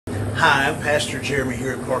Hi, I'm Pastor Jeremy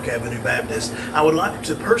here at Park Avenue Baptist. I would like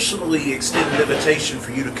to personally extend an invitation for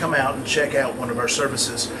you to come out and check out one of our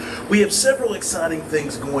services. We have several exciting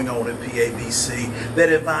things going on at PABC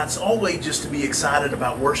that invites all ages to be excited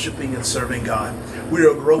about worshiping and serving God. We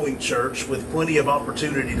are a growing church with plenty of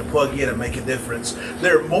opportunity to plug in and make a difference.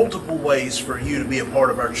 There are multiple ways for you to be a part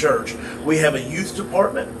of our church. We have a youth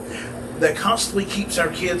department that constantly keeps our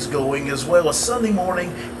kids going, as well as Sunday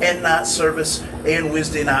morning and night service and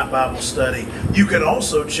Wednesday night Bible study. You can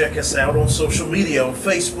also check us out on social media, on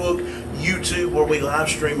Facebook, YouTube, where we live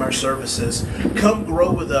stream our services. Come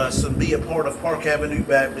grow with us and be a part of Park Avenue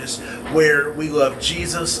Baptist, where we love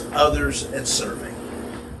Jesus, others, and serving.